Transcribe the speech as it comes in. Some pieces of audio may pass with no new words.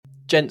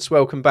Gents,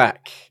 welcome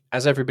back.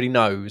 As everybody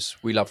knows,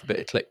 we love a bit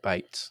of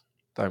clickbait,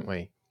 don't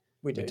we?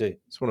 We do.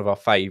 It's one of our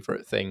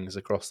favourite things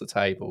across the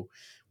table.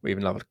 We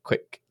even love a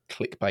quick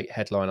clickbait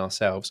headline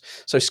ourselves.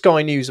 So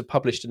Sky News have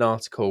published an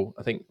article,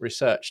 I think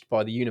researched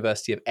by the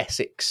University of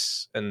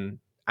Essex and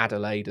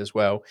Adelaide as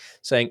well,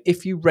 saying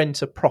if you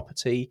rent a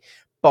property,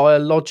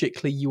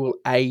 biologically you will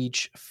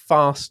age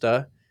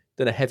faster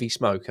than a heavy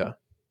smoker.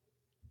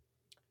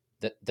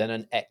 Than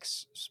an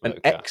ex-smoker.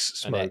 An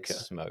ex-smoker. An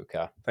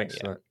ex-smoker. Thanks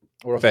for that.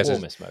 Or a Fez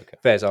former smoker.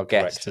 Fez, our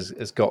guest,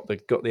 has got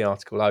the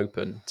article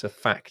open to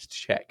fact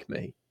check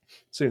me.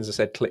 As soon as I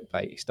said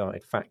clickbait, he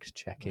started fact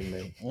checking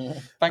me.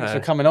 Thanks for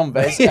coming on,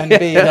 Vez, and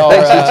being our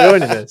thanks for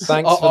joining us.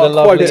 Thanks for the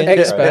lovely quote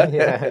expert.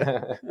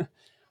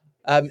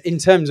 Yeah. In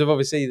terms of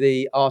obviously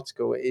the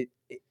article, it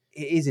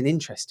is an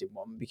interesting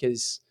one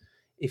because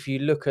if you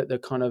look at the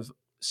kind of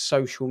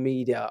social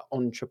media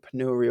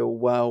entrepreneurial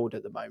world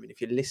at the moment, if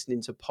you're listening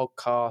to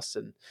podcasts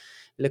and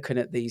looking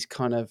at these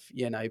kind of,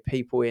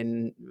 people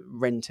in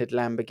rented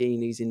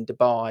Lamborghinis in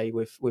Dubai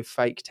with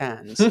fake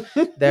tans,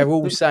 they're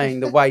all saying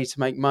the way to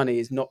make money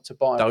is not to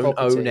buy a Don't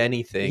property. own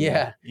anything.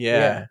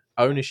 Yeah.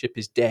 Ownership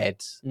is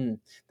dead.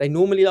 They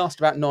normally last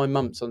about 9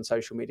 months on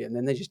social media and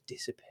then they just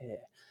disappear.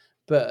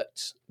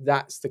 But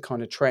that's the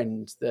kind of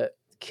trend that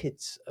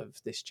kids of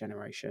this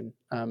generation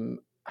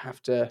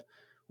have to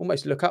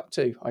almost look up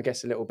to, I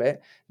guess, a little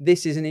bit.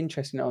 This is an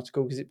interesting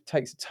article because it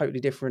takes a totally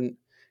different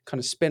kind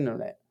of spin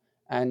on it.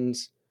 And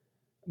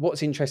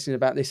what's interesting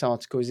about this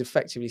article is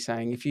effectively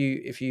saying if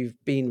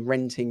you've been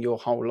renting your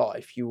whole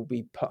life, you will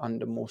be put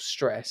under more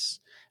stress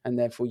and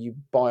therefore you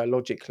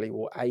biologically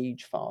will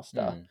age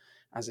faster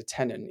as a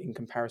tenant in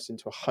comparison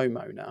to a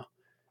homeowner,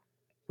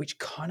 which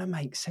kind of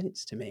makes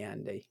sense to me,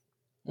 Andy.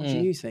 What do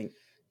you think?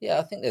 Yeah,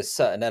 I think there's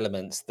certain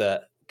elements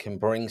that can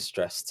bring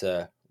stress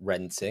to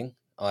renting,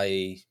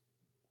 i.e.,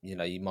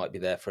 you might be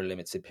there for a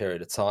limited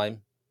period of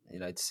time.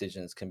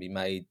 Decisions can be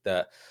made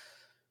that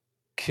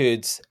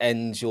could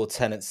end your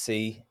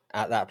tenancy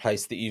at that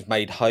place that you've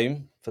made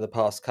home for the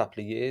past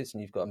couple of years,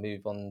 and you've got to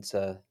move on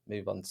to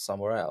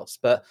somewhere else.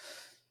 But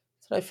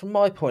from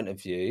my point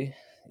of view,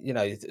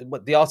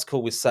 what the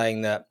article was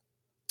saying that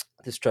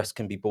the stress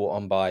can be brought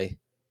on by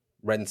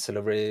rental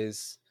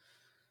arrears,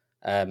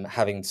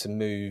 having to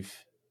move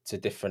to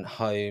different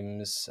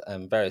homes,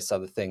 and various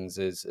other things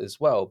as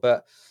well.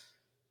 But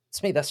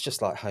to me, that's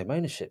just like home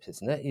ownership,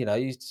 isn't it?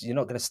 You're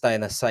not going to stay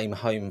in the same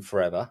home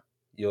forever.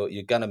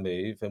 You're going to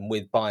move, and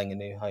with buying a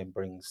new home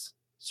brings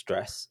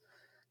stress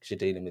because you're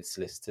dealing with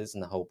solicitors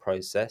and the whole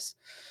process.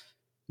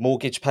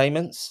 Mortgage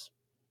payments,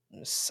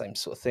 same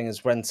sort of thing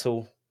as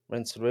rental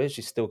arrears.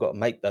 You still got to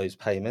make those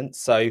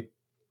payments. So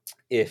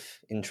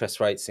if interest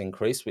rates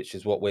increase, which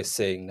is what we're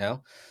seeing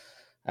now,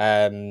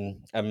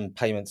 and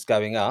payments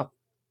going up,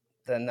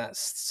 then that's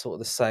sort of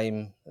the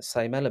same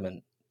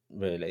element,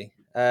 really.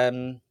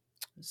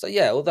 So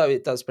yeah, although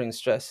it does bring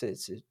stress,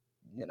 it's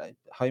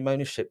home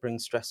ownership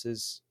brings stress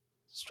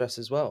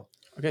as well.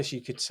 I guess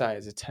you could say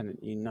as a tenant,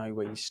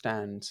 where you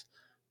stand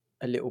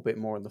a little bit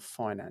more on the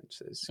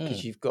finances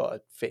because you've got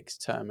a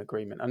fixed term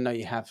agreement. I know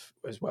you have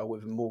as well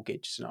with a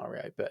mortgage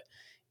scenario, but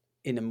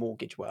in a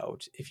mortgage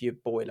world, if your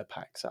boiler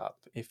packs up,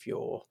 if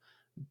your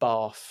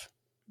bath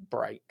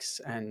breaks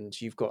and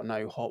you've got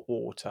no hot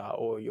water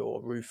or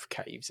your roof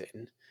caves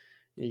in,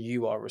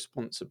 you are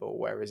responsible.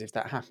 Whereas if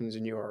that happens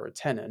and you are a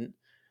tenant,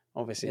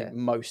 obviously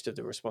most of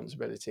the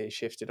responsibility is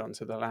shifted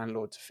onto the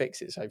landlord to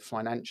fix it. So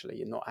financially,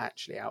 you're not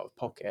actually out of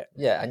pocket.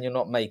 Yeah, and you're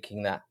not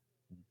making that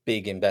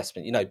big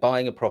investment.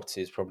 Buying a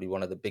property is probably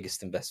one of the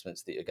biggest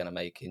investments that you're going to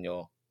make in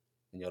your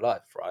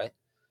life, right?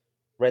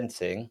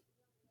 Renting,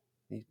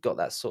 you've got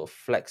that sort of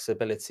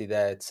flexibility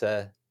there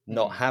to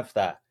not have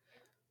that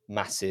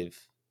massive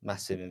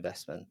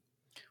investment.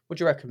 What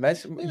do you reckon,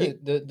 Mez?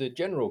 The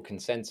general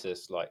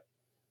consensus,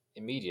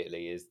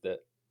 immediately, is that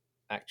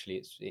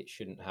actually it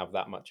shouldn't have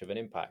that much of an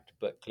impact.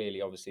 But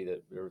clearly, obviously,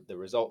 the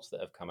results that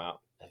have come out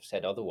have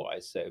said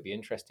otherwise. So it would be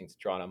interesting to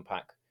try and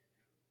unpack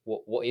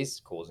what is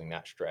causing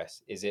that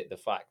stress. Is it the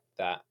fact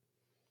that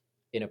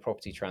in a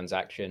property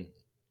transaction,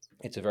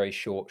 it's a very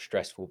short,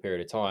 stressful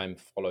period of time,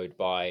 followed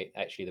by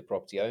actually the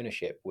property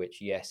ownership,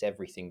 which, yes,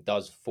 everything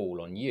does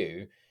fall on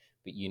you,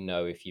 but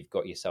if you've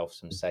got yourself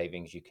some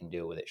savings, you can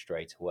deal with it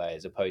straight away,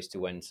 as opposed to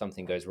when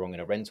something goes wrong in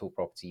a rental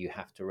property, you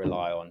have to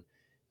rely on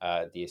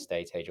the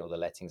estate agent or the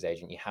lettings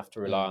agent. You have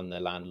to rely on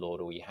the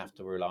landlord, or you have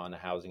to rely on a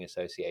housing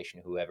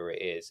association, whoever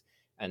it is.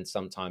 And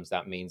sometimes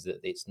that means that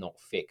it's not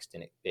fixed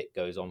and it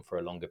goes on for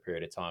a longer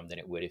period of time than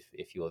it would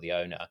if you're the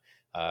owner.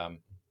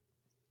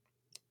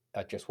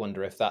 I just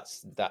wonder if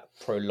that's that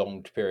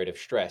prolonged period of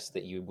stress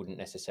that you wouldn't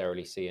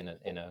necessarily see in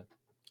a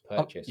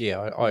purchase.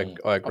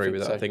 I agree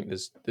with that. So. I think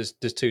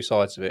there's two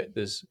sides of it.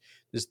 There's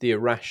the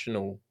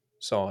irrational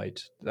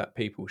side that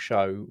people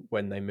show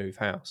when they move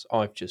house.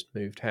 I've just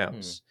moved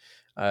house.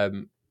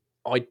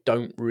 I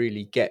don't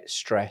really get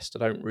stressed. I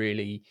don't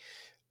really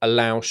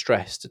allow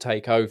stress to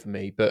take over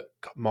me. But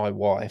my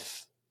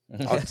wife,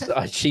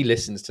 she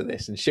listens to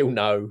this and she'll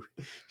know.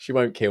 She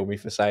won't kill me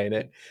for saying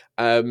it.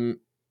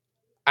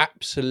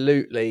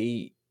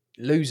 Absolutely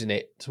losing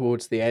it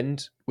towards the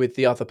end with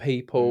the other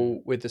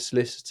people, with the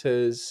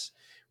solicitors,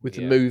 with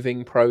the Yeah.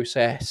 moving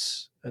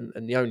process,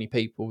 and the only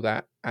people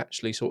that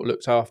actually sort of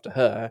looked after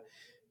her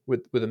were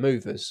the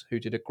movers, who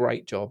did a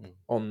great job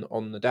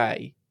on the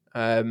day.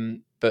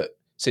 But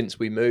since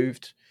we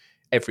moved,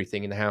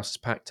 everything in the house is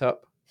packed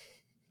up.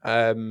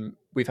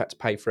 We've had to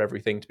pay for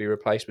everything to be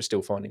replaced. We're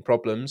still finding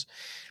problems.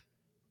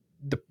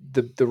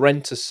 The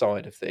renter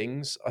side of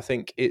things, I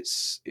think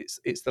it's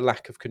the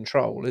lack of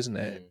control, isn't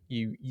it?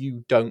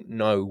 You don't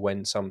know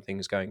when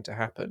something's going to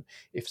happen.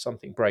 If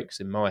something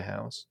breaks in my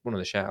house, one of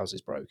the showers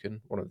is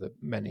broken, one of the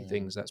many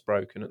things that's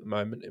broken at the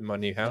moment in my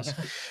new house.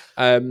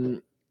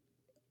 I'm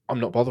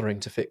not bothering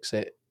to fix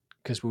it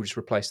because we'll just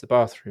replace the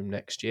bathroom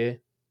next year.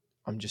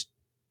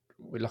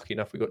 We're lucky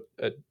enough we got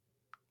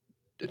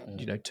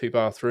two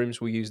bathrooms.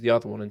 We'll use the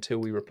other one until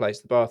we replace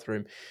the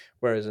bathroom.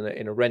 Whereas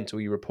in a rental,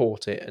 you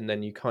report it, and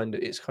then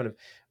it's kind of,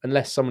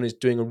 unless someone is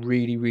doing a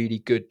really, really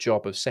good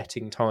job of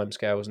setting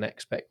timescales and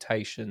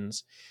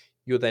expectations,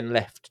 you're then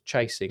left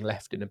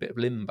in a bit of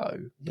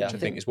limbo, which I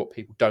think is what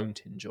people don't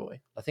enjoy.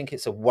 I think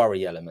it's a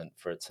worry element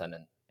for a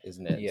tenant,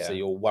 isn't it? Yeah. So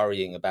you're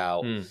worrying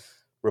about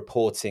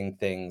reporting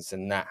things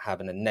and that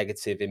having a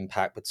negative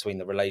impact between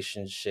the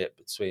relationship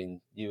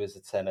between you as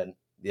a tenant,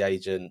 the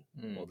agent,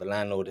 or the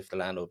landlord, if the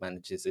landlord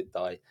manages it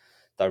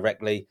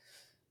directly.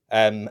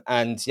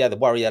 The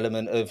worry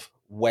element of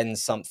when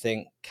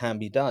something can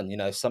be done.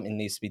 If something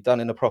needs to be done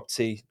in a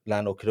property,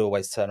 landlord could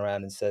always turn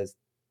around and says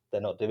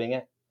they're not doing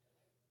it.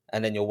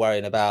 And then you're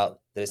worrying about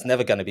that it's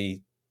never going to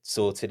be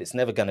sorted, it's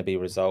never going to be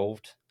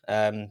resolved.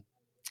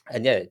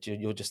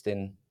 You're just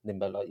in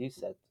limbo, like you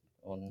said,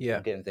 on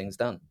getting things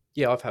done.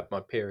 Yeah, I've had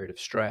my period of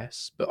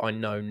stress, but I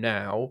know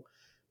now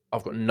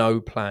I've got no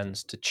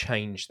plans to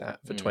change that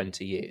for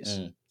 20 years.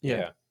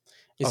 Yeah.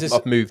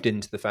 I've moved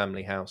into the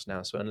family house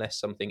now, so unless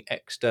something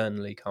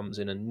externally comes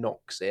in and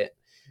knocks it,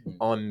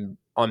 I'm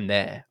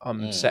there.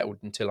 I'm settled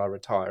until I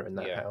retire in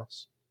that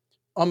house.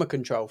 I'm a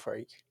control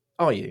freak.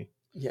 Are you?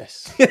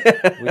 Yes.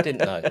 We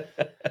didn't know.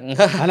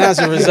 And as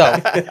a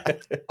result,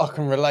 I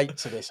can relate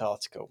to this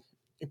article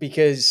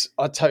because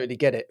I totally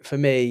get it. For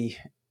me,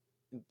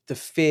 the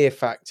fear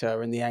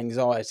factor and the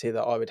anxiety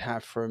that I would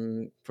have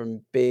from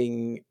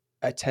being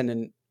a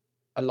tenant,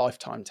 a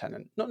lifetime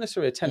tenant, not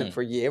necessarily a tenant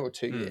for a year or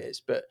 2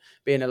 years, but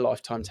being a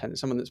lifetime tenant,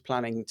 someone that's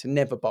planning to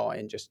never buy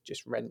and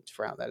just rent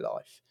throughout their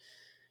life,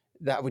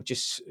 that would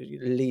just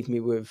leave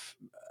me with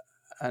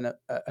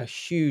a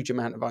huge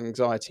amount of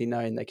anxiety,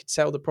 knowing they could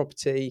sell the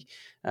property,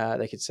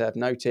 they could serve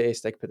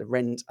notice, they could put the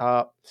rent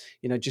up,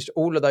 just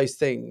all of those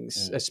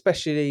things.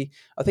 Especially,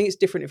 I think it's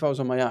different if I was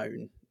on my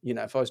own.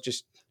 If I was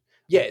just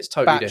it's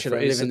totally bachelor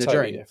different. living the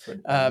totally dream.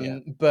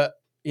 Different. But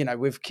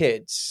with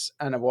kids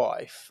and a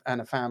wife and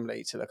a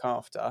family to look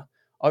after,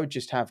 I would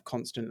just have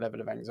constant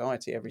level of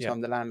anxiety every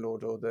time the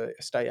landlord or the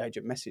estate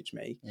agent messaged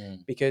me,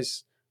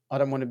 because I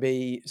don't want to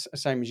be the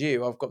same as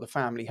you. I've got the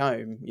family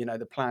home.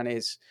 The plan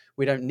is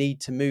we don't need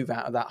to move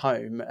out of that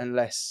home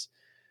unless,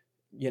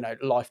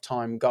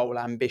 lifetime goal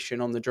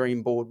ambition on the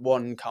dream board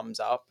 1 comes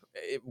up.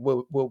 It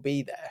will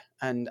be there.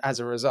 And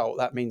as a result,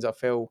 that means I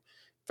feel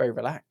very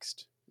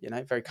relaxed,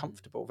 very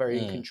comfortable, very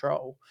in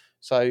control.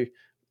 So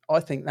I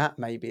think that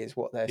maybe is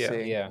what they're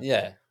seeing.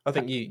 Yeah. I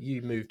think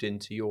you moved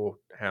into your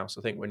house,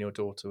 I think, when your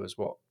daughter was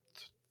what,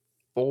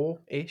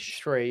 4-ish?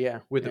 3, yeah.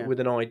 With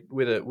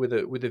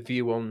a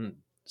view on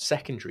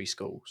secondary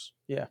schools.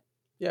 Yeah,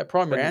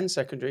 primary and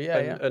secondary.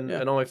 And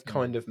I've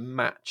kind of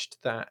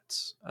matched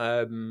that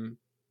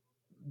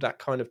that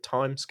kind of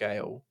time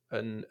scale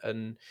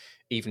and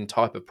even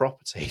type of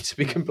property, to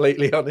be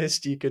completely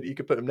honest. You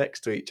could put them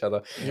next to each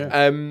other.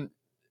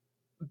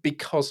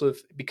 Because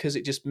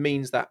it just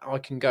means that I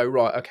can go,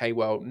 right, okay,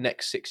 well,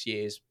 next 6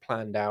 years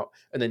planned out,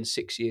 and then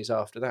 6 years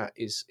after that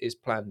is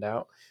planned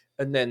out.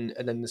 And then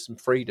there's some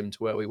freedom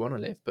to where we want to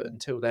live. But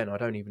until then, I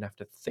don't even have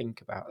to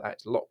think about that.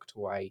 It's locked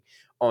away.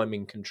 I'm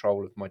in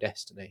control of my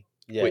destiny,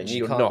 which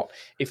you're not.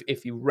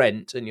 If you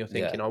rent and you're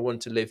thinking, I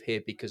want to live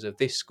here because of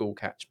this school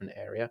catchment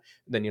area,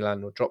 and then your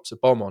landlord drops a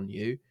bomb on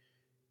you.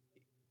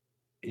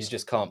 You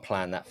just can't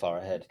plan that far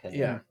ahead, can you?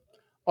 Yeah.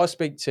 I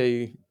speak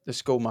to the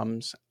school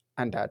mums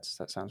and dads.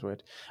 That sounds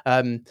weird.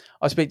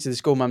 I speak to the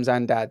school mums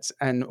and dads,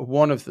 and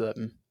one of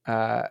them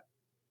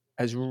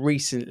has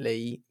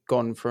recently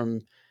gone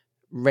from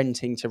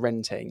renting to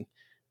renting,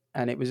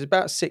 and it was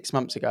about 6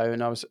 months ago,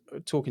 and I was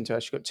talking to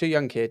her. She's got 2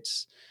 young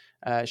kids.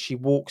 She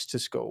walks to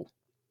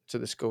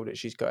the school that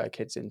she's got her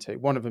kids into.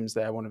 One of them's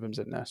there, one of them's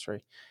at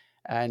nursery,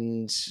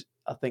 and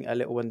I think her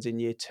little one's in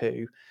year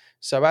 2.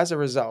 So as a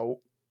result,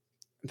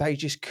 they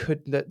just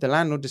the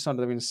landlord decided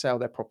they were going to sell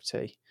their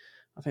property.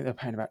 I think they were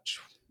paying about,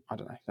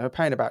 they were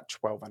paying about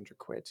 1,200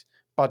 quid.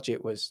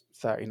 Budget was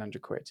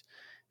 1,300 quid.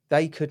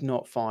 They could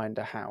not find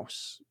a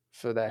house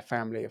for their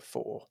family of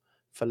 4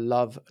 for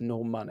love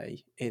nor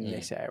money in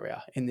this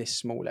area, in this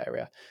small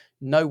area,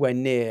 nowhere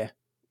near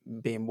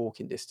being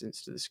walking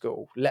distance to the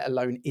school, let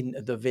alone in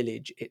the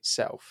village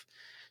itself.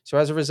 So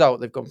as a result,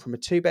 they've gone from a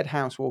 2-bed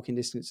house walking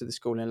distance to the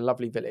school in a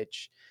lovely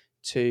village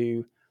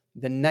to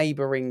the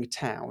neighbouring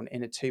town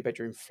in a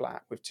 2-bedroom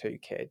flat with 2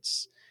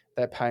 kids,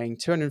 they're paying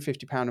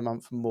 £250 a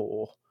month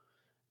more,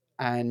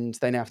 and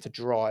they now have to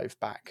drive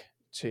back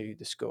to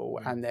the school,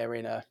 and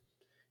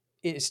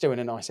it's still in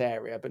a nice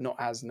area, but not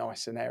as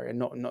nice an area,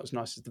 not as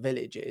nice as the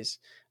village is.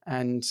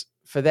 And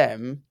for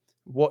them,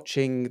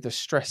 watching the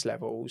stress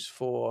levels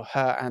for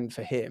her and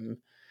for him,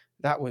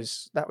 that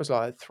was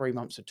like 3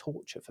 months of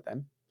torture for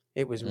them.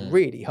 It was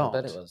really hard.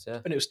 I bet it was, yeah.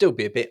 And it'll still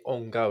be a bit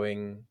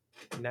ongoing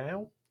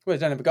now. Well,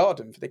 they don't have a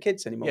garden for the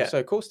kids anymore, so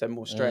of course they're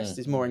more stressed.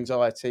 There's more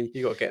anxiety.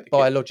 You got to get the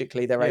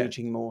biologically, they're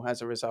aging more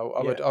as a result.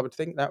 I would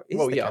think that is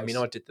the case. I mean,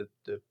 I did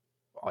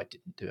I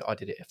didn't do it. I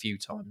did it a few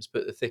times,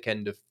 but the thick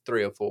end of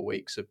 3 or 4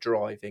 weeks of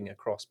driving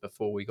across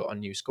before we got a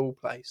new school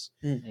place,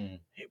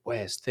 it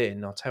wears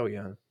thin. I'll tell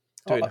you,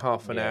 doing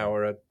half an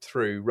hour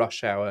through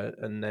rush hour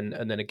and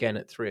then again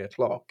at 3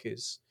 o'clock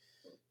is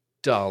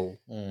dull.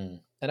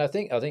 And I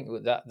think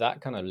that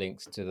kind of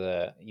links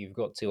to you've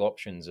got 2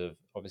 options of,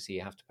 obviously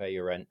you have to pay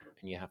your rent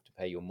and you have to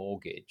pay your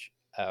mortgage.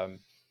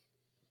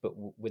 But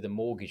with a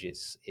mortgage,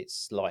 it's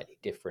slightly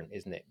different,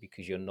 isn't it?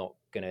 Because you're not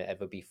going to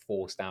ever be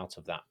forced out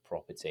of that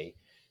property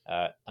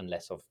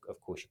unless, of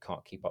course, you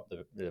can't keep up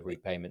the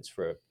repayments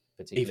for a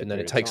particular Even then,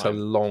 period it takes of time. a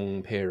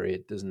long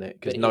period, doesn't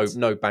it? Because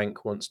no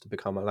bank wants to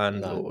become a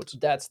landlord. No,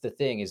 that's the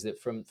thing, is that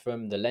from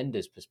the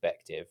lender's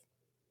perspective,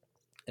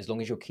 as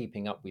long as you're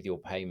keeping up with your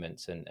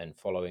payments and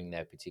following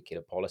their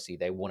particular policy,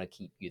 they want to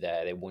keep you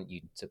there. They want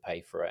you to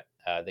pay for it.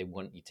 They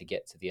want you to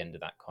get to the end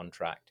of that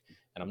contract.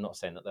 And I'm not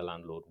saying that the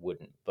landlord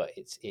wouldn't, but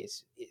it's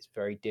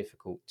very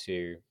difficult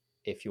to,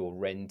 if you're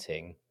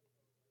renting,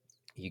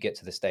 you get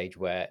to the stage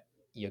where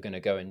you're going to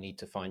go and need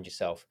to find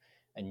yourself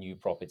a new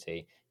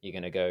property. You're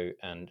going to go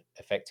and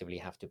effectively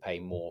have to pay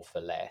more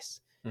for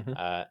less.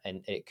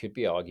 And it could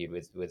be argued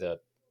with a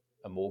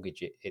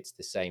mortgage, it's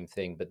the same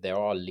thing, but there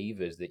are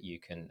levers that you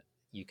can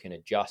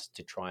adjust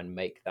to try and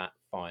make that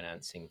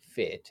financing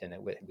fit. And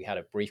we had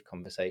a brief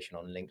conversation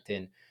on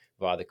LinkedIn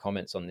via the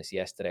comments on this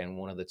yesterday, and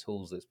one of the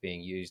tools that's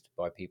being used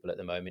by people at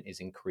the moment is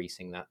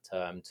increasing that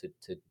term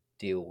to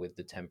deal with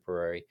the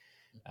temporary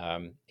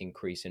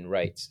increase in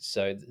rates.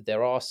 So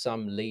there are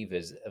some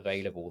levers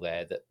available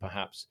there that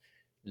perhaps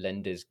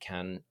lenders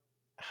can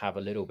have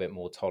a little bit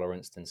more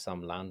tolerance than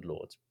some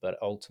landlords, but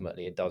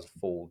ultimately it does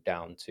fall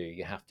down to,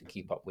 you have to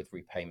keep up with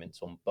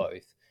repayments on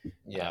both.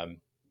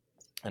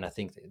 And I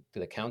think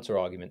the counter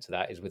argument to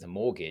that is, with a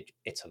mortgage,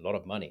 it's a lot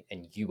of money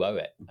and you owe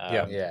it.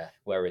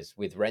 Whereas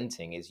with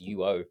renting, is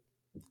you owe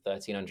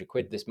 1,300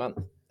 quid this month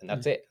and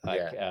that's it.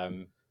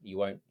 You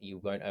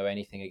won't owe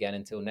anything again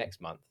until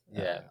next month.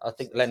 I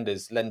think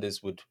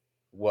lenders would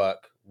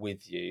work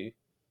with you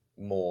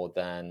more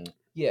than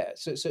a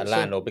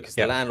landlord, because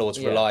the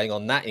landlord's relying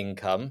on that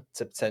income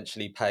to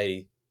potentially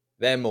pay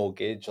their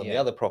mortgage on the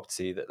other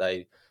property that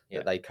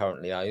they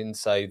currently own.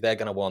 So they're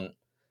going to want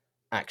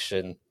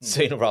action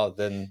sooner rather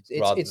than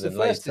it's the first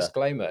later.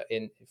 Disclaimer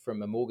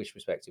from a mortgage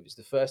perspective. It's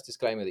the first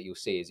disclaimer that you'll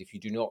see is, if you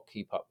do not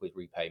keep up with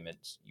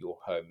repayments, your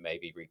home may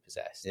be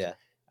repossessed.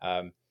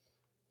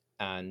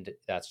 And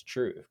that's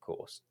true, of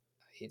course.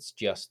 It's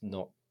just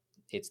not.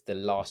 It's the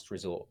last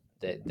resort.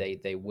 That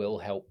they will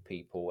help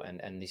people,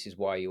 and this is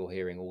why you're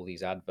hearing all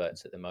these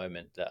adverts at the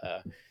moment that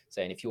are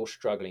saying, if you're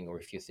struggling, or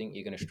if you think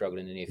you're going to struggle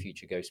in the near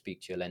future, go speak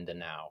to your lender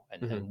now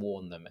and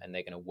warn them, and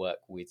they're going to work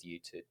with you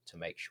to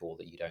make sure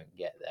that you don't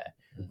get there.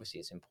 Obviously,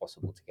 it's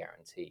impossible to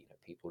guarantee.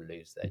 People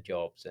lose their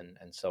jobs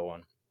and so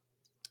on.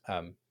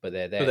 But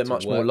they're there. But they're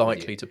much more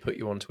likely to put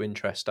you onto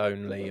interest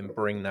only and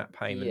bring that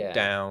payment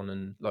down,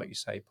 and, like you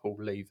say, pull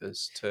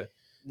levers to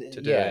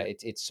do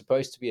it. It's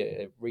supposed to be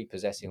a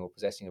repossessing or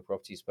possessing a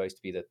property is supposed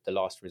to be the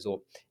last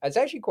resort. It's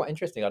actually quite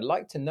interesting. I'd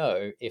like to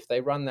know, if they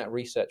run that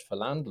research for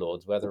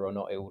landlords, whether or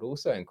not it would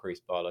also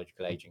increase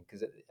biological aging.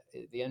 Because at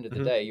the end of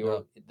the day,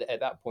 at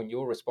that point,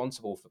 you're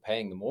responsible for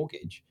paying the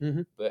mortgage,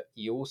 but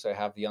you also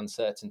have the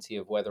uncertainty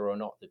of whether or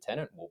not the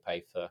tenant will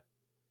pay for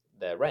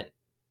their rent,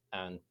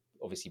 and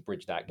obviously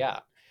bridge that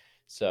gap.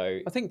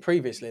 So I think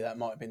previously that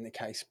might have been the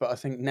case, but I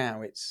think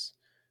now it's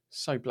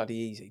so bloody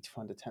easy to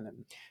find a tenant.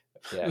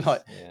 Filling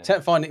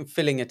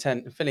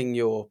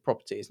your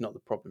property is not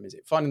the problem, is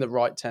it? Finding the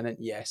right tenant,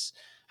 yes.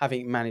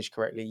 Having it managed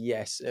correctly,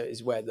 yes,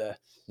 is where the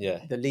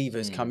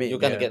levers come in. You're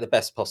going to get the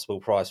best possible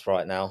price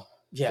right now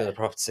for the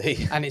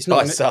property, and it's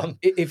not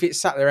if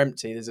it's sat there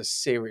empty, there's a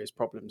serious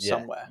problem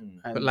somewhere.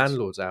 But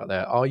landlords out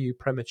there, are you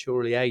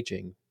prematurely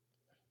aging?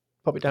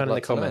 Pop it down in the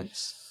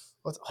comments.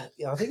 I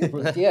think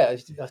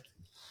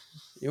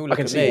You all look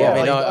at see me.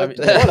 why.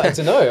 I'd like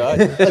to know.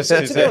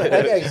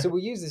 Okay, so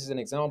we'll use this as an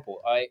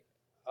example. I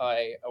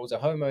was a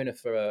homeowner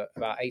for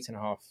about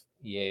 8.5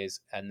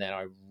 years, and then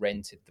I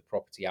rented the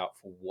property out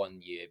for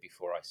 1 year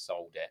before I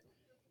sold it.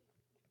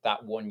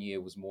 That 1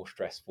 year was more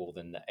stressful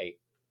than the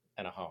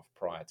 8.5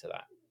 prior to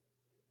that.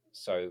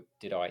 So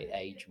did I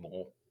age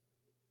more?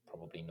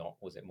 Probably not.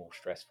 Was it more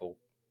stressful?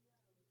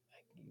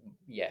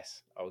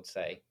 Yes, I would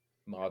say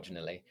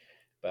marginally,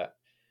 but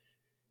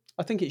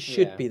I think it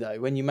should be, though,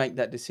 when you make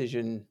that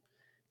decision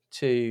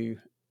to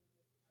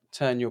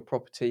turn your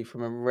property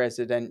from a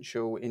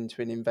residential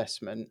into an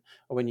investment,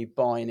 or when you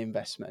buy an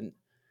investment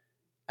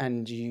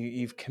and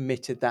you've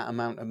committed that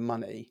amount of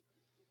money,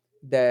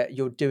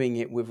 you're doing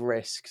it with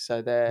risk.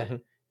 So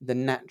the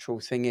natural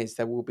thing is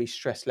there will be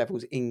stress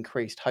levels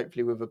increased,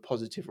 hopefully with a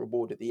positive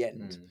reward at the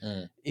end.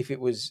 If it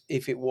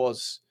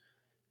was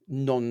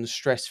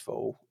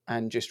non-stressful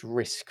and just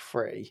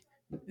risk-free,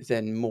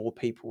 then more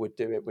people would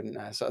do it, wouldn't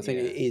there? So I think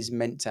it is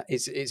meant to,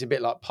 it's a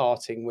bit like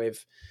parting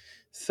with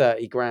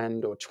 30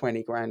 grand or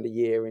 20 grand a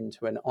year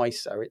into an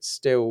ISA. It's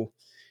still,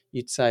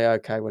 you'd say,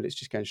 okay, well, it's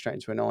just going straight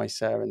into an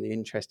ISA and the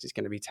interest is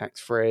going to be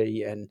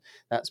tax-free and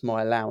that's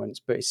my allowance.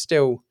 But it's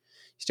still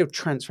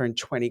transferring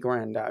 20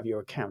 grand out of your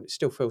account. It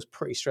still feels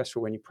pretty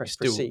stressful when you press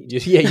proceed.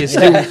 You're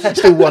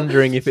still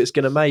wondering if it's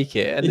going to make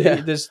it.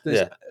 And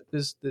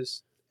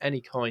there's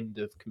any kind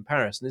of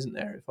comparison, isn't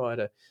there? If I had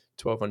a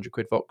 1,200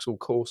 quid Vauxhall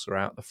Corsa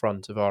out the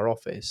front of our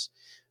office,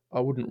 I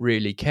wouldn't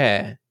really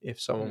care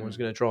if someone was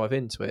going to drive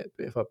into it.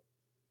 But if I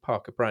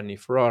park a brand new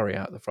Ferrari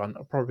out the front,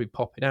 I'll probably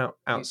pop it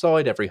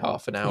outside every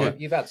half an hour.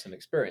 You've had some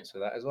experience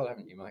with that as well,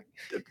 haven't you, Mike?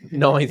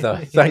 Neither,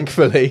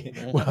 thankfully.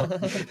 Well,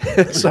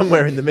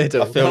 somewhere in the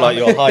middle. I feel like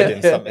you're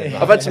hiding something.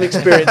 I've had some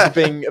experience of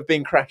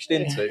being crashed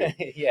into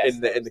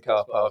in the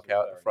car park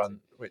out the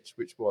front, which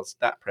was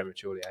that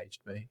prematurely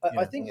aged me.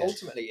 I think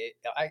ultimately,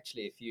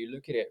 actually, if you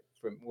look at it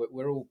from,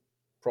 we're all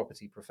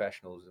property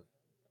professionals of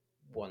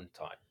one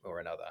type or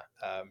another.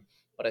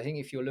 But I think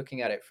if you're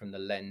looking at it from the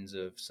lens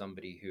of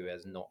somebody who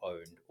has not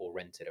owned or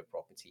rented a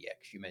property yet,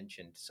 because you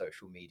mentioned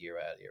social media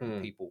earlier,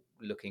 and people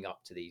looking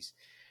up to these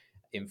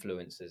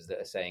influencers that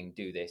are saying,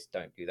 do this,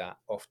 don't do that,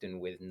 often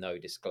with no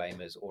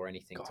disclaimers or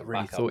anything to back up. I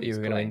really thought you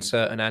were going to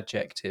insert an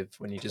adjective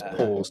when you just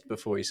paused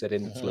before you said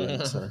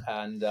influencer.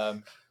 And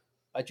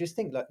I just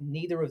think that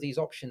neither of these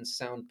options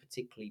sound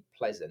particularly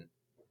pleasant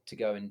to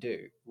go and do,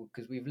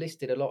 because we've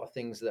listed a lot of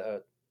things that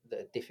are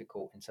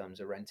difficult in terms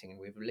of renting, and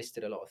we've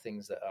listed a lot of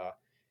things that are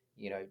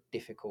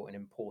difficult and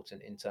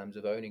important in terms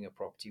of owning a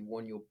property.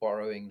 One, you're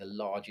borrowing the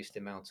largest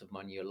amount of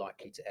money you're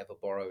likely to ever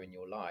borrow in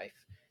your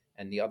life.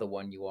 And the other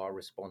one, you are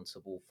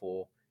responsible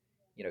for,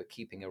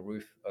 keeping a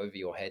roof over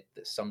your head,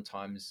 that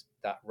sometimes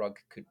that rug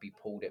could be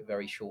pulled at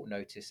very short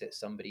notice at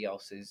somebody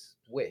else's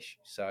wish.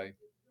 So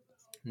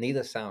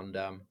neither sound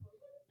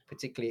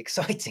particularly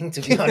exciting,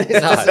 to be honest,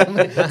 to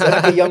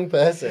like a young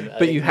person.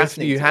 But you have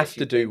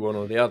to do one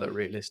or the other,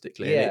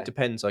 realistically. And it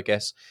depends, I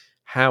guess,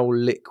 how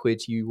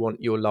liquid you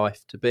want your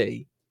life to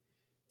be.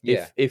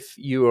 If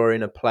you are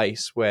in a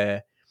place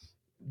where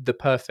the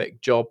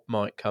perfect job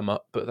might come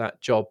up, but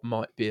that job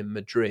might be in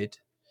Madrid,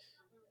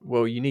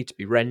 well, you need to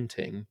be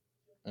renting.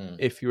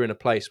 If you're in a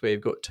place where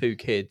you've got 2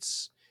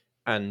 kids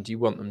and you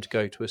want them to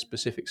go to a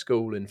specific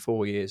school in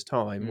 4 years'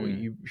 time, well,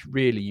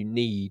 you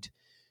need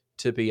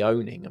to be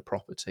owning a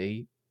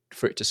property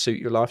for it to suit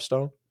your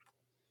lifestyle.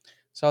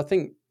 So I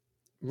think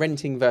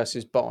renting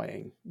versus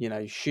buying,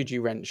 should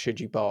you rent, should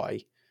you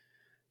buy?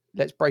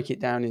 Let's break it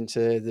down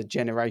into the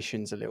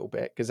generations a little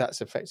bit, because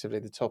that's effectively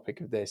the topic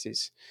of this.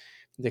 Is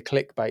the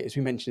clickbait, as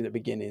we mentioned at the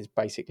beginning, is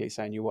basically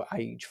saying you will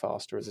age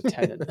faster as a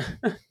tenant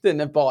than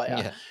a buyer.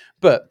 Yeah.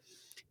 But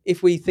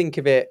if we think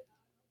of it,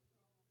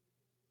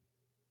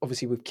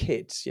 obviously with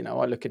kids,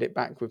 I look at it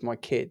back with my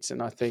kids,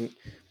 and I think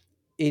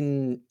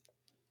in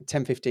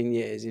 10, 15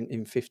 years,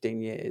 in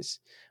 15 years,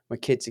 my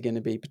kids are going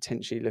to be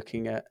potentially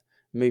looking at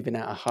moving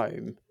out of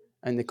home.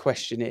 And the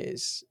question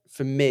is,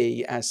 for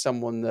me, as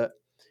someone that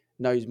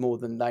knows more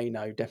than they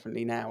know,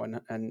 definitely now,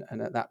 and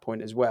at that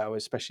point as well,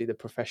 especially the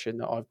profession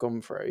that I've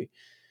gone through,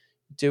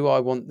 do I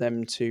want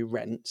them to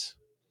rent?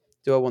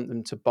 Do I want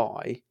them to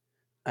buy?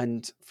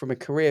 And from a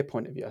career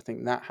point of view, I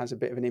think that has a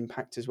bit of an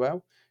impact as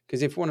well.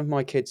 Because if one of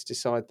my kids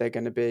decide they're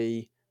going to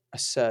be a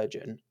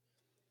surgeon,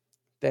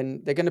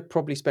 then they're going to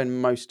probably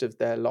spend most of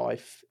their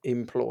life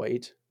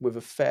employed with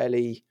a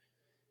fairly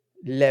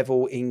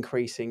level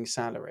increasing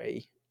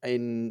salary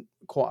in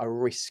quite a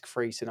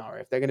risk-free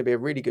scenario. If they're going to be a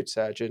really good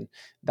surgeon,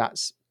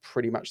 that's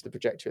pretty much the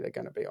trajectory they're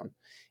going to be on.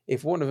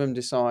 If one of them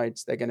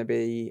decides they're going to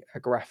be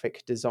a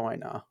graphic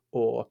designer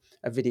or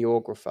a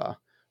videographer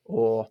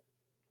or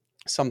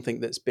something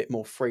that's a bit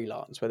more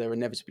freelance, where they're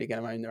inevitably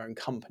going to own their own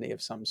company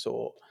of some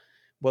sort,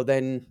 well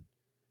then,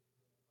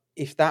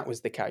 if that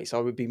was the case, I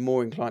would be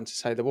more inclined to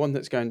say the one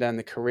that's going down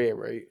the career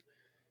route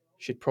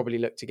should probably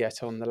look to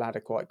get on the ladder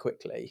quite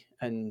quickly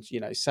and,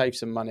 save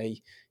some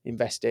money,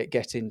 invest it,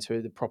 get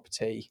into the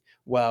property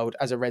world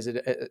as a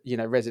resident,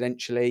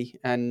 residentially,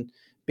 and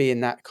be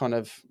in that kind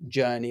of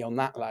journey on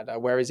that ladder.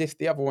 Whereas if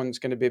the other one's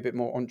going to be a bit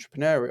more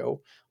entrepreneurial,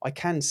 I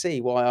can see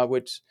why I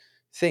would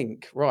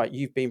think, right,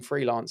 you've been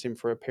freelancing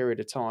for a period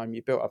of time,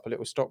 you built up a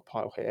little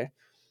stockpile here.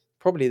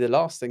 Probably the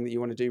last thing that you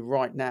want to do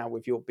right now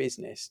with your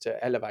business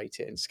to elevate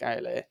it and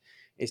scale it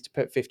is to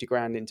put 50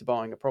 grand into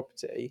buying a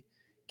property,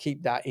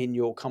 keep that in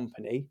your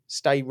company,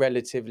 stay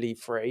relatively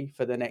free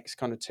for the next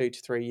kind of 2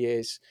 to 3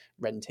 years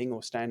renting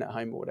or staying at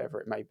home or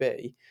whatever it may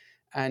be,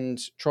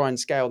 and try and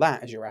scale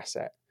that as your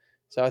asset.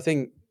 So I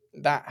think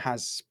that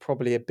has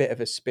probably a bit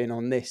of a spin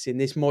on this in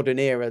this modern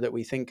era that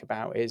we think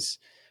about, is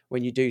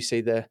when you do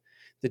see the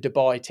the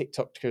Dubai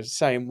TikTokers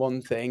saying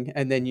one thing,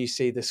 and then you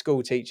see the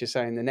school teacher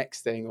saying the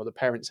next thing, or the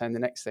parent saying the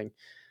next thing.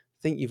 I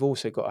think you've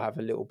also got to have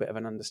a little bit of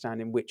an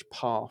understanding which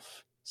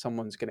path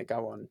someone's going to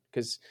go on,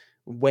 because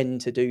when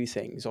to do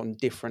things on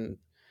different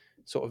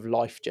sort of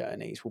life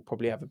journeys will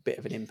probably have a bit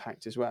of an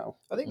impact as well.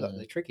 I think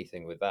the tricky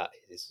thing with that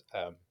is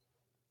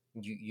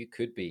you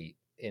could be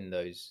in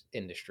those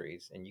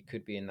industries and you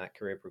could be in that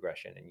career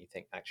progression and you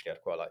think, actually,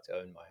 I'd quite like to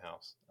own my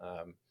house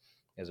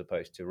as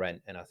opposed to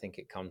rent. And I think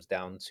it comes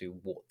down to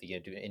what the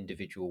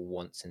individual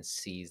wants and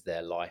sees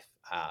their life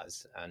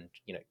as. And,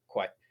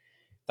 quite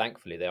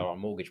thankfully, there are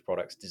mortgage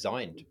products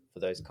designed for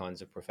those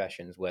kinds of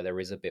professions where there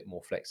is a bit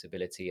more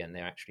flexibility and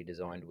they're actually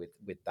designed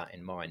with that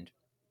in mind.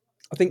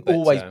 I think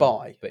always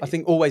buy. I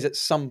think always at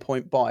some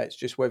point buy. It's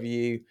just whether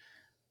you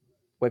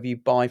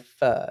buy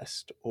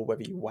first or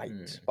whether you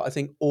wait. But I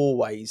think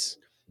always,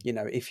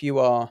 if you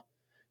are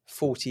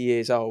 40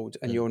 years old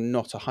and you're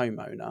not a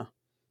homeowner,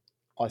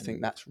 I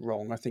think that's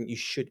wrong. I think you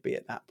should be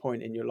at that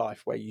point in your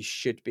life where you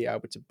should be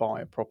able to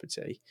buy a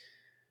property.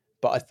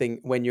 But I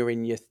think when you're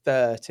in your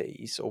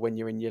 30s or when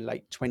you're in your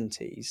late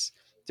 20s,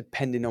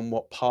 depending on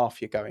what path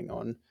you're going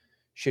on,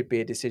 should be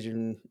a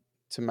decision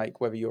to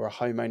make whether you're a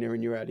homeowner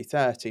in your early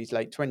 30s,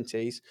 late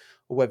 20s,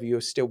 or whether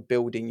you're still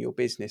building your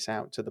business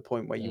out to the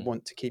point where you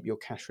want to keep your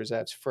cash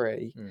reserves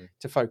free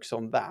to focus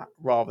on that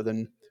rather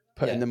than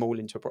putting them all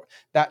into a product.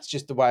 That's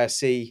just the way I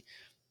see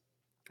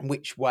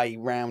which way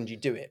round you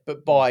do it.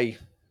 But by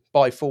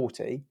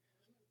 40,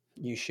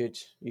 you should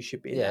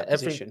be in that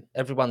position.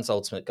 Everyone's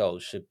ultimate goal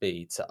should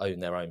be to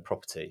own their own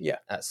property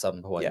at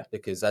some point,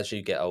 because as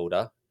you get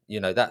older,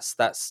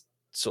 that's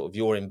sort of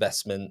your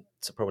investment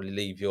to probably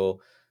leave your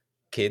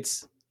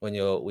kids when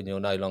you're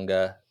no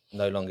longer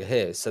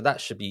here. So that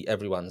should be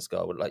everyone's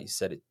goal. Like you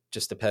said, it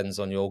just depends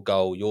on your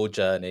goal, your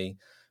journey,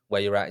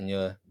 where you're at in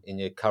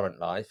your current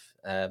life,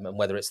 and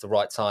whether it's the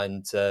right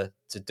time to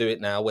do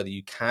it now, whether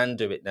you can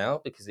do it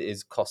now, because it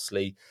is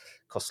costly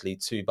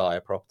to buy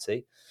a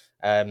property.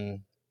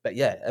 But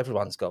yeah,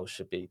 everyone's goal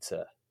should be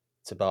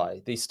to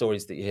buy. These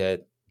stories that you hear,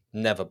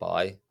 never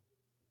buy,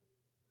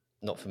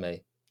 not for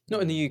me.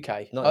 Not in the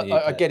UK.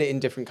 I get it in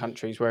different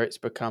countries where it's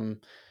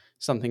become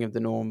something of the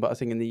norm, but I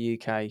think in the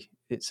UK,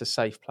 it's a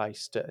safe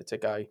place to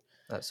go.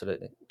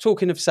 Absolutely.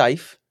 Talking of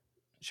safe,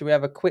 should we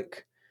have a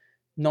quick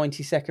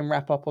 90-second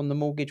wrap up on the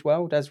mortgage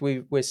world as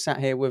we're sat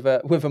here with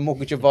a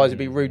mortgage advisor? It'd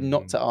be rude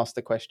not to ask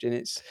the question.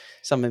 It's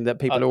something that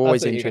people are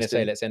always interested in. You're going to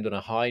say let's end on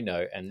a high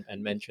note and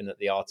mention that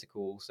the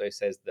article also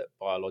says that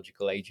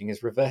biological aging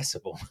is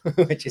reversible,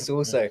 which is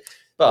also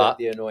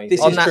the annoying thing.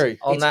 This is true.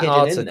 On that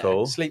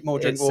article, sleep more,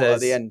 drink water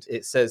at the end.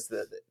 It says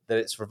that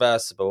it's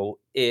reversible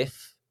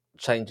if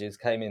changes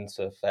came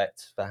into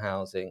effect for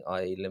housing,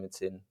 i.e.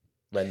 limiting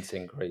rent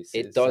increases.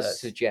 It does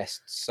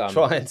suggest some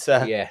trying to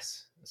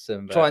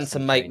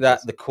make changes. that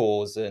the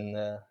cause, and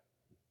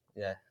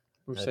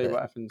we'll see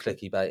what happens.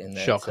 Clicky bait in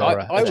there. Shock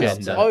horror.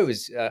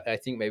 I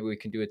think maybe we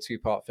can do a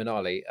 2-part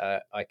finale.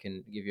 I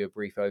can give you a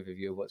brief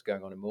overview of what's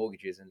going on in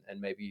mortgages,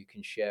 and maybe you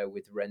can share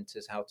with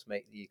renters how to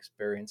make the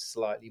experience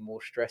slightly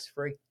more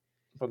stress-free.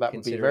 Well, that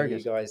would be very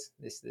good. You guys,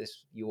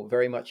 you're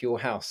very much your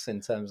house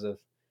in terms of.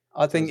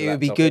 I think it would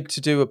be good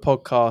to do a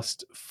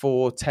podcast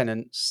for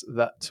tenants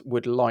that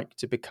would like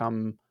to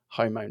become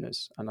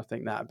homeowners, and I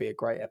think that would be a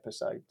great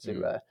episode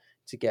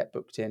to get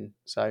booked in.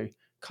 So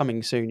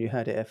coming soon, you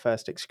heard it here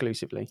first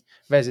exclusively.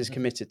 Vez is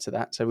committed to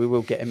that, so we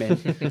will get him in.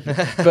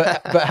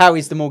 but how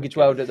is the mortgage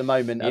world at the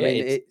moment? I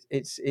mean,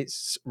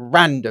 it's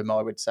random,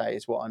 I would say,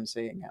 is what I'm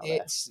seeing out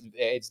there.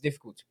 It's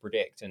difficult to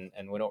predict, and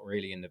we're not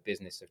really in the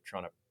business of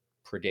trying to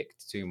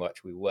predict too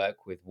much. We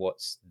work with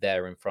what's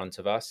there in front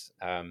of us.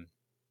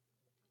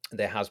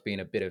 There has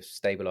been a bit of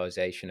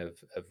stabilization of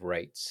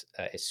rates,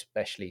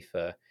 especially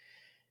for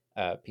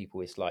people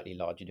with slightly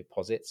larger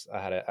deposits.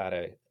 I had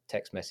a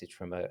text message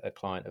from a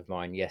client of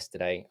mine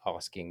yesterday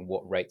asking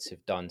what rates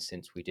have done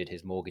since we did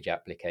his mortgage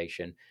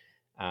application,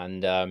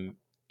 and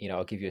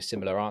I'll give you a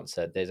similar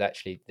answer.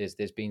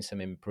 There's been some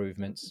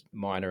improvements,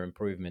 minor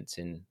improvements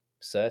in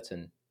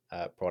certain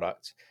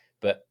products,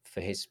 but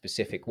for his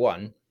specific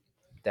one,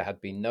 there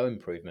had been no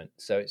improvement.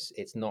 So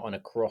it's not an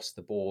across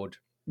the board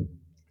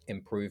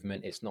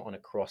improvement. It's not an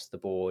across the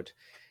board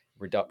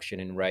reduction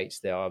in rates.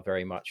 There are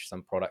very much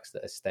some products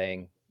that are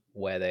staying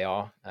where they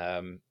are,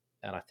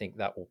 and I think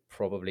that will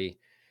probably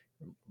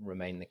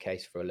remain the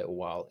case for a little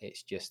while.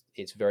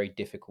 It's very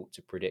difficult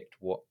to predict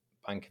what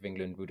Bank of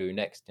England will do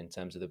next in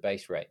terms of the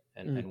base rate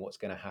and what's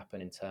going to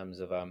happen in terms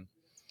of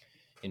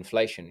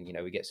inflation.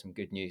 We get some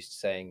good news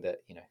saying that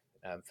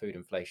food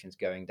inflation is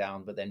going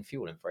down, but then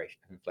fuel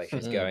inflation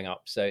is going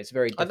up. So it's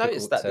very difficult. I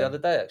noticed that the other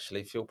day,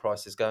 actually, fuel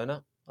prices going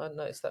up. I hadn't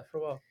noticed that for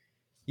a while.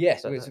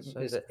 Yes,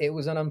 it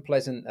was an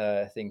unpleasant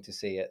thing to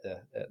see at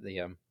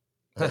the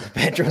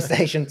petrol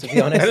station, to be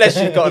honest.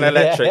 Unless you've got an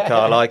electric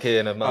car like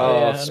Ian and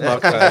mine.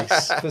 Smug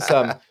face for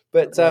some.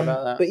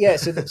 But yeah,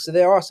 so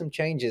there are some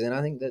changes, and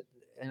I think that,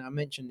 and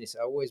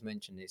I always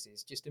mention this,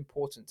 it's just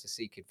important to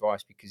seek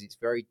advice because it's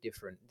very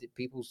different.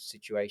 People's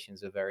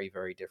situations are very,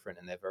 very different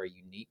and they're very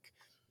unique.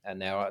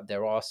 And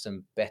there are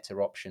some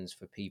better options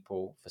for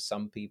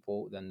some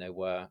people than there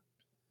were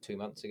 2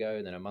 months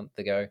ago, than a month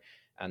ago.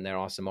 And there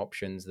are some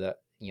options that,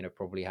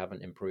 probably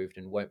haven't improved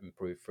and won't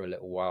improve for a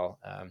little while.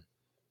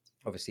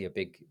 Obviously, a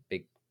big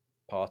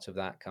part of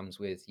that comes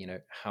with,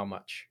 how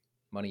much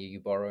money are you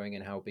borrowing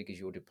and how big is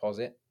your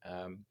deposit?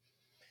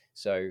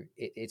 So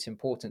it's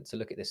important to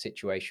look at the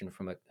situation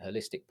from a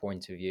holistic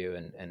point of view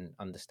and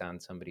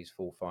understand somebody's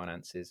full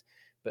finances.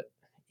 But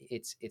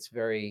it's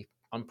very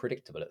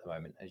unpredictable at the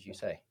moment, as you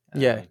say.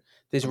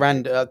 There's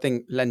I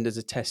think lenders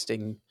are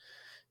testing.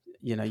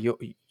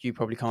 You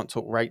probably can't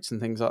talk rates and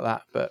things like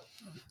that, but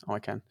I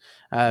can.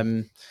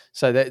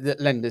 So the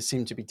lenders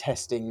seem to be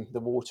testing the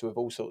water with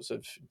all sorts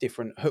of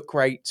different hook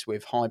rates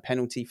with high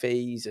penalty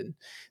fees, and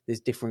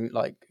there's different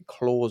like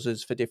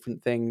clauses for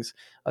different things.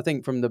 I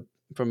think from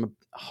a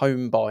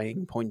home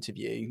buying point of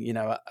view,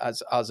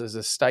 as us as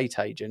estate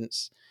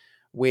agents,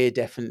 we're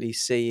definitely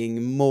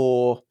seeing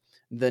more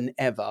than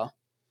ever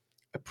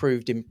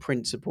approved in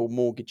principle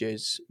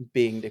mortgages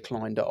being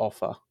declined at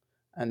offer.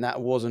 And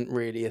that wasn't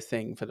really a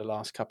thing for the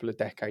last couple of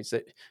decades.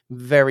 That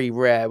very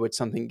rare would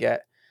something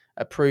get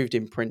approved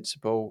in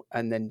principle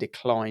and then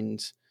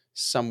declined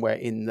somewhere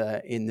in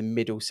the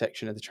middle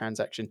section of the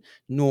transaction.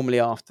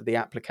 Normally after the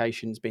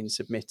application's been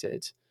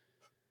submitted,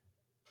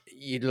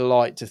 you'd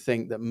like to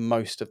think that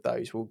most of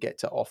those will get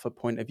to offer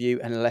point of view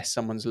unless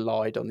someone's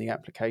lied on the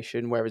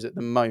application. Whereas at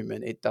the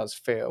moment, it does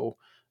feel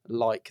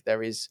like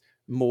there is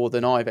more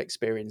than I've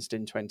experienced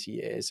in 20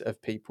 years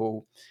of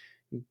people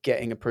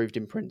getting approved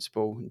in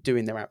principle,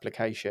 doing their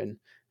application,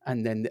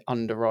 and then the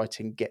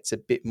underwriting gets a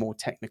bit more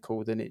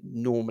technical than it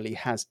normally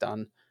has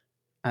done,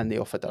 and the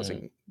offer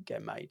doesn't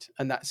get made.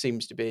 And that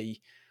seems to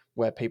be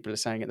where people are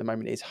saying at the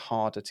moment it's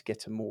harder to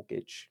get a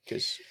mortgage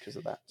because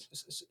of that.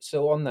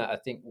 So on that, I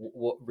think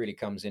what really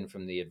comes in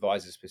from the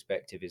advisor's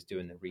perspective is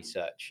doing the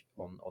research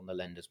on the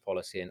lender's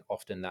policy, and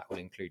often that will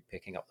include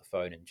picking up the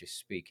phone and just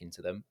speaking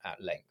to them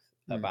at length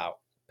about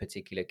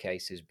particular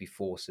cases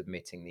before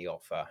submitting the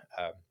offer.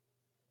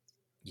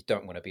 You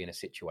don't want to be in a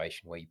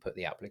situation where you put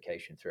the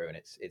application through and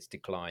it's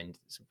declined.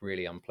 It's a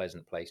really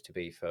unpleasant place to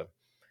be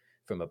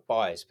from a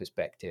buyer's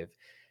perspective.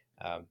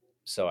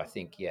 So I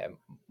think,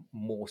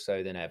 more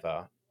so than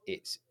ever,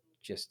 it's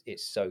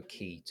so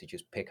key to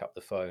just pick up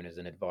the phone as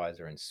an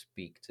advisor and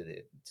speak to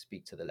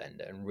the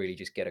lender and really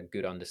just get a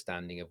good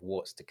understanding of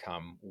what's to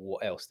come,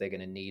 what else they're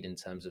going to need in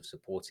terms of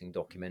supporting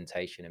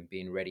documentation, and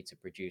being ready to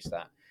produce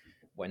that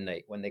when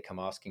they come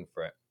asking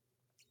for it.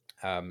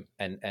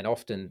 And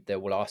often they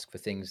will ask for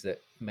things that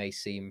may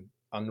seem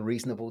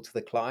unreasonable to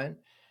the client,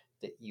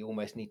 that you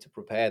almost need to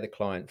prepare the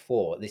client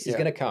for. This is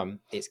going to come.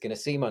 It's going to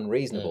seem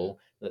unreasonable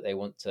that they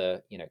want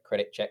to,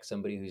 credit check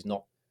somebody who's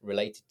not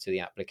related to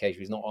the application,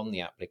 who's not on the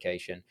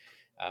application.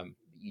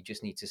 You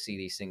just need to see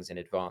these things in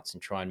advance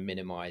and try and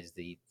minimize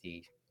the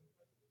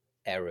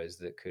errors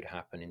that could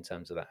happen in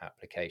terms of that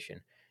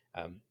application.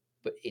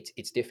 But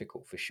it's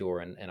difficult for sure.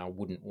 And I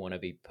wouldn't want to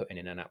be putting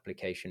in an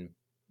application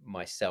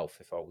myself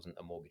if I wasn't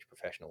a mortgage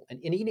professional. And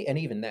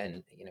even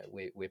then,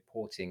 we're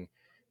porting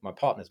my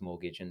partner's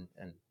mortgage, and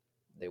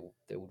they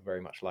would very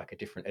much like a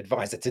different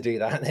advisor to do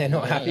that. They're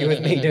not happy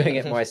with me doing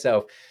it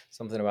myself.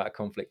 Something about a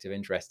conflict of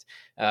interest.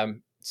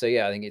 So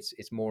I think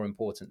it's more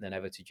important than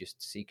ever to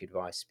just seek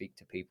advice, speak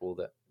to people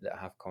that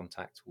have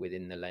contact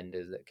within the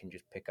lenders that can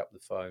just pick up the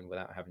phone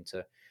without having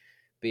to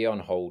be on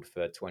hold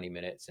for 20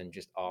 minutes and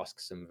just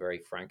ask some very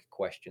frank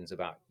questions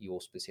about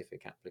your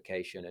specific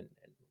application and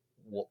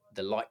what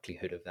the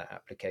likelihood of that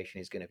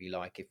application is going to be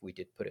like if we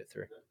did put it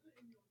through.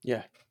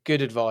 Yeah,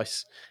 good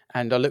advice.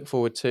 And I look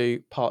forward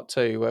to part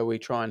 2, where we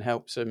try and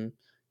help some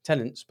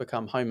tenants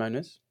become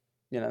homeowners.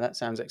 That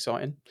sounds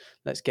exciting.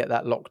 Let's get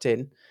that locked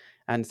in.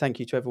 And thank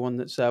you to everyone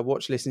that's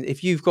watched, listened.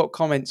 If you've got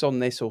comments on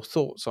this or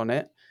thoughts on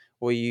it,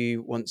 or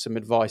you want some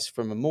advice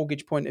from a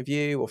mortgage point of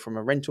view or from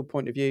a rental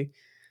point of view,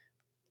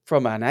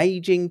 from an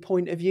aging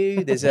point of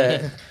view,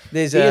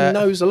 Ian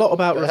knows a lot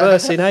about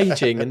reversing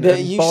aging and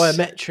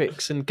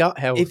biometrics and gut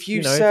health. If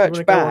you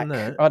search back,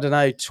 I don't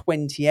know,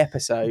 20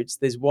 episodes,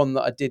 there's one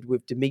that I did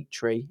with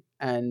Dimitri,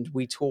 and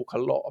we talk a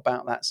lot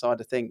about that side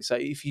of things. So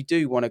if you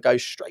do want to go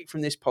straight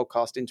from this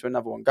podcast into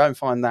another one, go and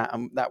find that,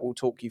 and that will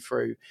talk you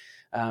through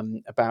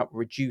about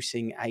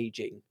reducing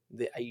aging,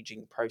 the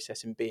aging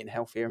process, and being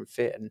healthier and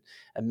fit and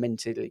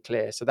mentally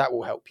clear. So that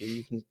will help you.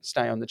 You can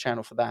stay on the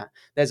channel for that.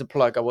 There's a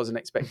plug I wasn't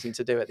expecting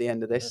to do at the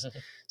end of this.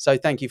 So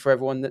thank you for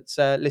everyone that's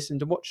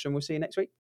listened and watched, and we'll see you next week.